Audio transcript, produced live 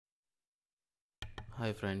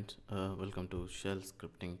Hi friends, welcome to shell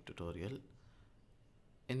scripting tutorial.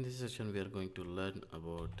 In this session we are going to learn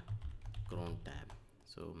about cron tab.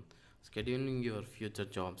 So scheduling your future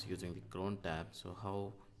jobs using the cron tab. So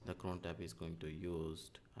how the cron tab is going to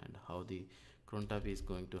used and how the cron tab is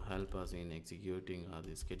going to help us in executing or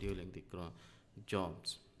the scheduling the cron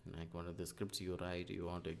jobs. Like one of the scripts you write, you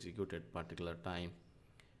want to execute at particular time,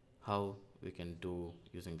 how we can do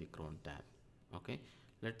using the cron tab. Okay,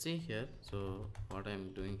 let's see here. So what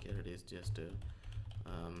I'm doing here is just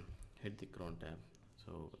hit the cron tab,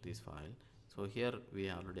 so this file. So here we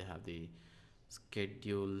already have the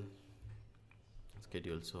schedule.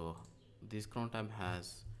 So this cron tab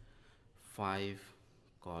has 5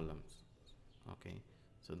 columns. Okay,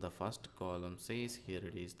 so the first column says here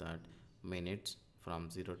it is that minutes from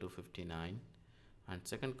 0 to 59, and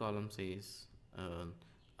second column says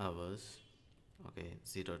hours. Okay,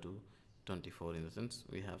 0 to 24, in the sense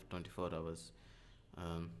we have 24 hours.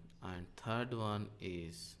 And third one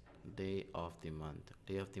is day of the month.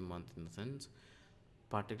 Day of the month in the sense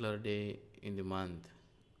particular day in the month.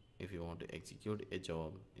 If you want to execute a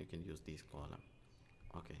job, you can use this column.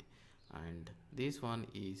 Okay, and this one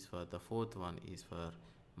is for the fourth one is for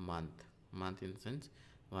month in the sense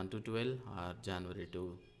 1 to 12 or January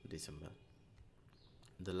to December.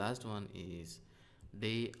 The last one is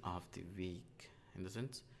day of the week, in the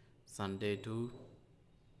sense Sunday to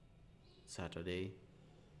Saturday,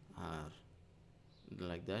 or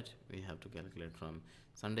like that we have to calculate from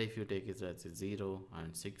Sunday. If you take it as a 0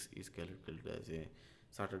 and 6 is calculated as a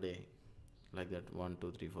Saturday, like that 1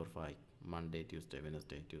 2 3 4 5 Monday, Tuesday,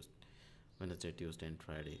 Wednesday, Tuesday and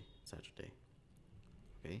Friday, Saturday.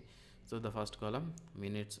 Okay, so the first column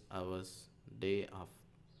minutes, hours, day of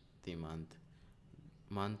the month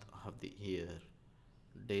of the year,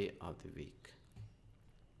 day of the week.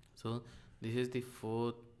 So this is the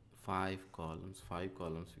five columns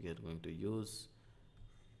we are going to use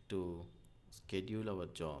to schedule our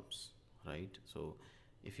jobs, right? So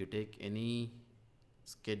if you take any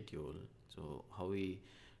schedule, so how we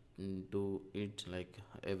do it, like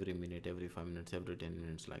every minute, every 5 minutes, every 10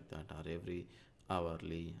 minutes, like that, or every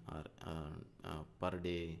hourly, or per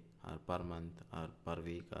day, or per month, or per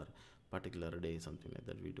week, or particular day, something like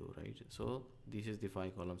that we do, right? So this is the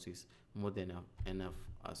 5 columns is more than enough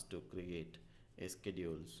us to create a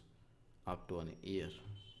schedules up to an year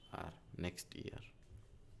or next year.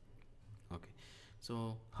 Okay,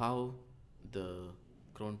 so how the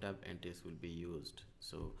cron tab entries will be used.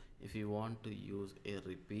 So if you want to use a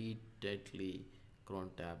repeatedly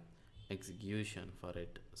cron tab execution for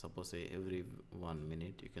it, suppose say every 1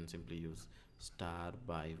 minute, you can simply use star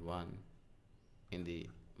by 1 in the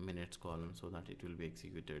minutes column, so that it will be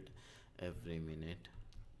executed every minute.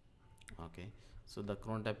 Okay, so the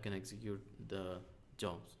cron tab can execute the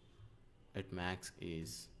jobs at max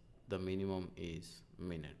is the minimum is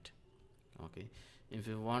minute. Okay, if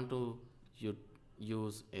you want to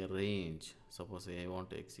use a range, suppose I want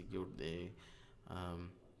to execute the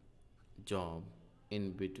job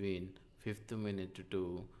in between 5th minute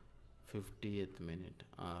to 50th minute,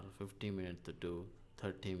 or 50 minutes to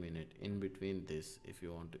 30 minute, in between this, if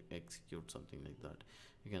you want to execute something like that,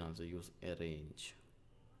 you can also use a range.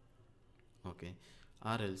 Okay,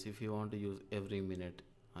 or else if you want to use every minute,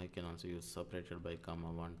 I can also use separated by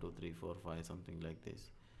comma 1 2 3 4 5, something like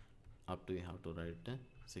this, up to you have to write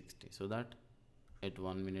 60, so that at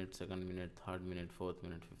 1 minute, 2nd minute, 3rd minute, 4th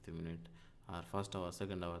minute, 5th minute, or 1st hour,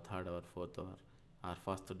 2nd hour, 3rd hour, 4th hour, or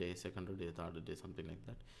 1st day, 2nd day, 3rd day, something like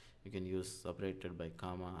that, you can use separated by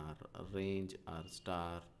comma or range or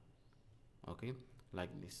star. Okay,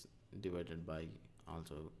 like this, divided by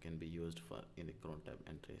also can be used for in the cron tab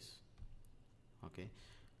entries. Okay,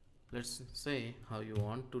 let's say how you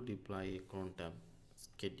want to deploy a cron tab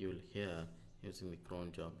schedule here using the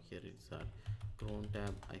cron job. Here it's a cron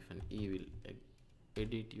tab -e will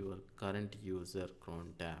edit your current user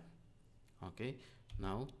cron tab. Okay,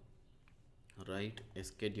 now write a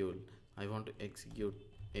schedule. I want to execute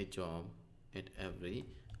a job at every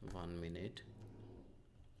 1 minute.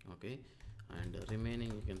 Okay, and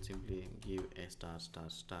remaining you can simply give a star star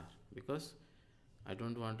star, because I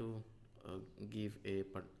don't want to give a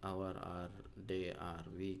per hour or day or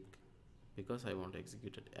week, because I want to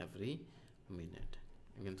execute it every minute.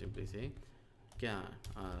 You can simply say cat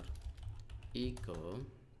or echo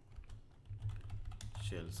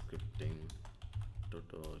shell scripting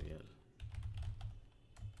tutorial,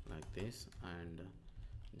 like this, and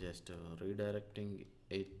just redirecting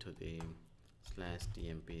it to the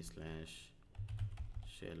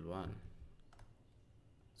 /tmp/shell1.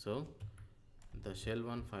 So the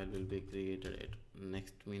shell1 file will be created at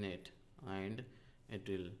next minute, and it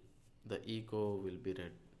will the echo will be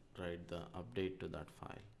write the update to that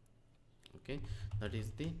file. Okay, that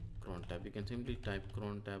is the cron tab. You can simply type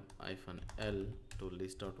cron tab -l to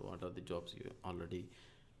list out what are the jobs you already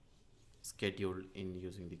scheduled in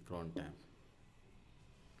using the cron tab.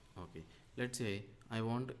 Okay, let's say I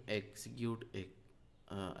want to execute a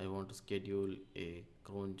I want to schedule a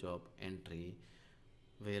cron job entry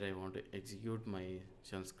where I want to execute my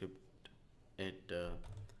shell script at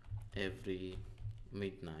every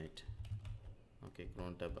midnight. Okay,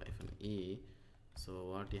 cron tab -e. So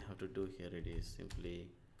what you have to do here, it is simply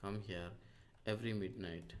come here every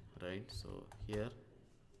midnight, right? So here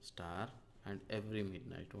star and every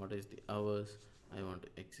midnight, what is the hours I want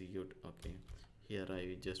to execute. Okay, here I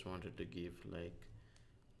just wanted to give like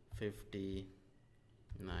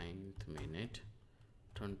 59th minute,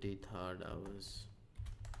 23rd hours,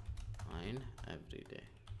 and every day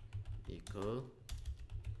equal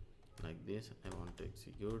like this. I want to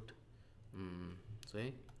execute say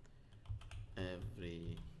every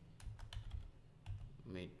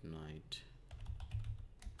midnight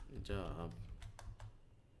job.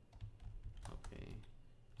 Okay,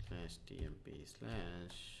 /tmp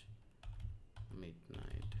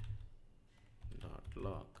 /midnight dot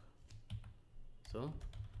log. So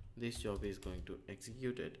this job is going to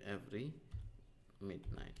execute at every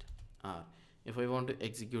midnight. Or if I want to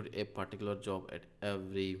execute a particular job at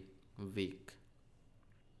every week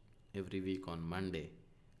on Monday,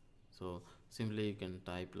 so simply you can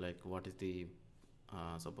type like what is the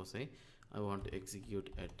suppose say I want to execute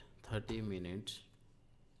at 30 minutes,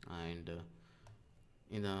 and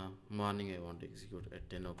in the morning I want to execute at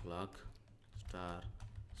 10 o'clock star,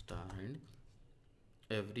 and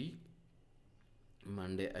every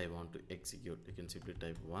Monday I want to execute. You can simply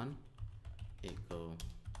type 1 echo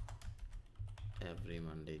every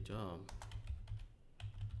Monday job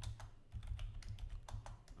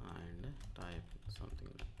and type something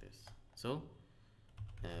like this. So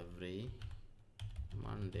every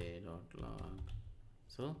Monday dot log.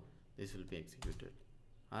 So this will be executed.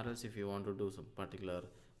 Or else if you want to do some particular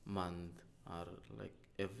month or like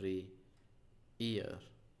every year,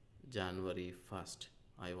 January 1st,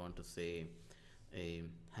 I want to say a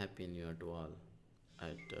happy new year to all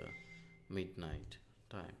at midnight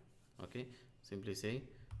time. Okay, simply say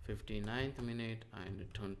 59th minute and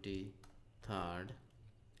 23rd,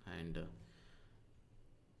 and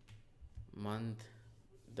month,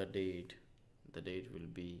 the date will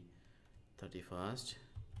be 31st,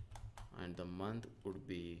 and the month would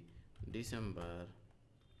be December,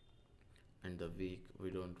 and the week we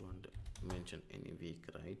don't want to mention any week,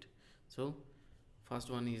 right? So first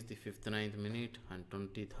one is the 59th minute and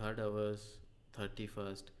 23rd hours,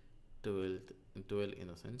 31st, 12th in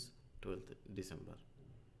a sense 12th December.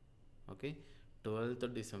 Okay,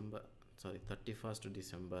 12th December, sorry, 31st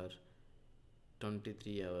December,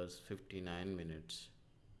 23 hours 59 minutes.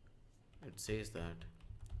 It says that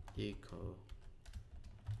echo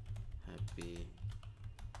happy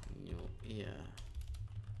new year,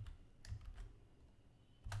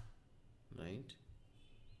 right?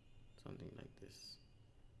 Something like this.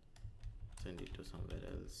 Send it to somewhere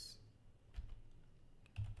else.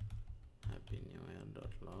 Happy new year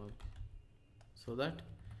dot log, so that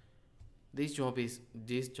these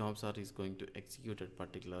jobs are going to execute at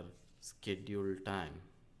particular scheduled time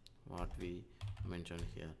what we mentioned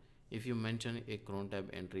here. If you mention a cron tab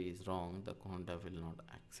entry is wrong, the cron tab will not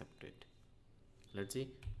accept it. Let's see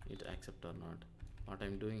it accept or not. What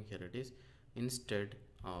I'm doing here, it is instead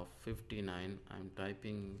of 59 I'm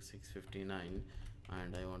typing 659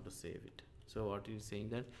 and I want to save it. So what is saying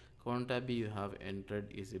that cron tab you have entered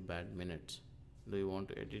is a bad minutes. Do you want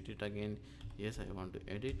to edit it again? Yes, I want to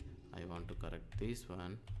edit. I want to correct this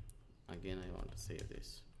one. Again I want to save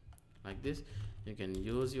this. Like this you can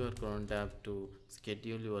use your cron tab to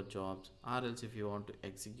schedule your jobs, or else if you want to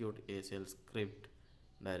execute a shell script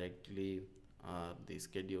directly the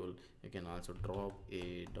schedule, you can also drop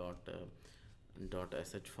a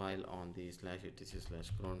 .sh file on the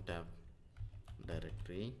 /etc/cron tab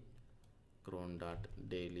directory,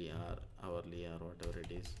 cron.daily or hourly or whatever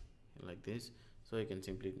it is, like this. So you can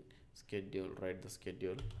simply write the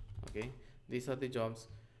schedule. Okay, these are the jobs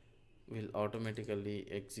will automatically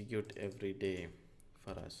execute every day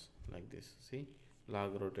for us, like this. See,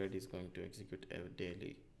 log rotate is going to execute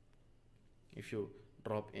daily. If you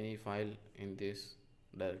drop any file in this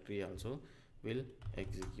directory also will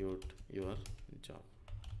execute your job.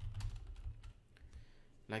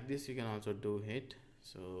 Like this you can also do it.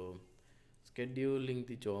 So scheduling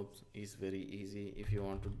the jobs is very easy. If you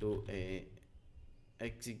want to do a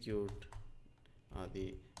execute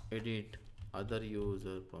the edit other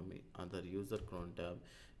user cron tab,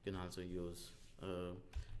 You can also use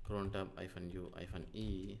crontab -u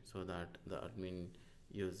 -e so that the admin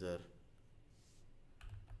user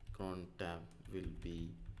crontab will be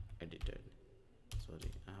edited.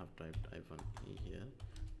 Sorry, I have typed -e here.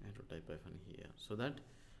 I have to type -e here so that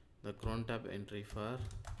the crontab entry for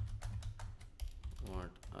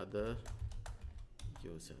what other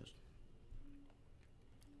user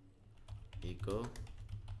echo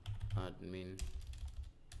admin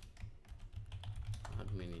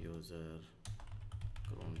user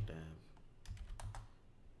crontab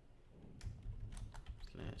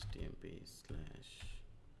 /tmp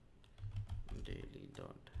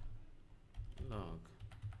 /daily.log.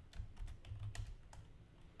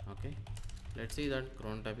 Okay, let's see that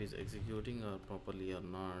crontab is executing or properly or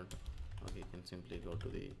not. Okay, you can simply go to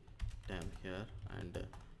the tab here, and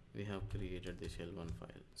we have created the shell1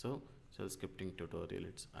 file. So shell scripting tutorial,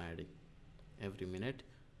 it's adding every minute.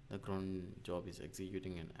 The cron job is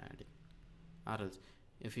executing and adding. Or else,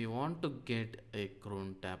 if you want to get a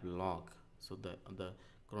crontab log, so the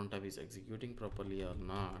crontab is executing properly or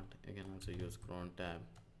not, you can also use crontab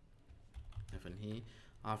 -e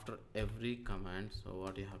after every command. So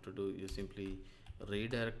what you have to do, you simply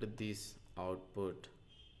redirect this output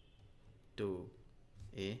to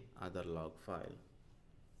a other log file.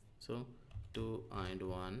 So 2 and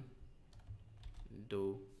 1 do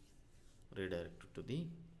redirect to the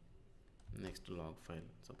next log file.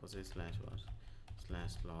 Suppose a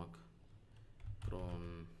 /log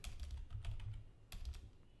cron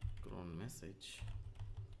message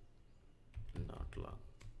dot log.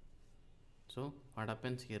 So what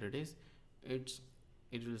happens here,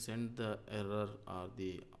 it will send the error or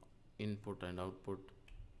the input and output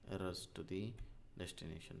errors to the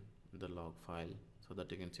destination, the log file, so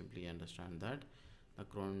that you can simply understand that the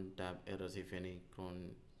crontab errors, if any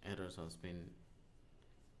cron errors has been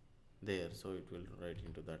there, so it will write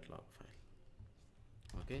into that log file.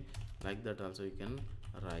 Okay, like that also you can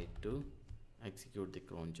write to execute the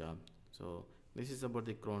cron job. So this is about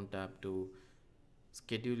the crontab to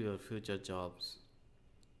schedule your future jobs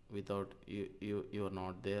without you are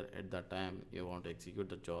not there at that time you want to execute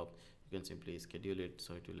the job. You can simply schedule it,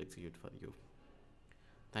 so it will execute for you.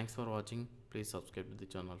 Thanks for watching. Please subscribe to the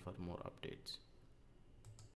channel for more updates.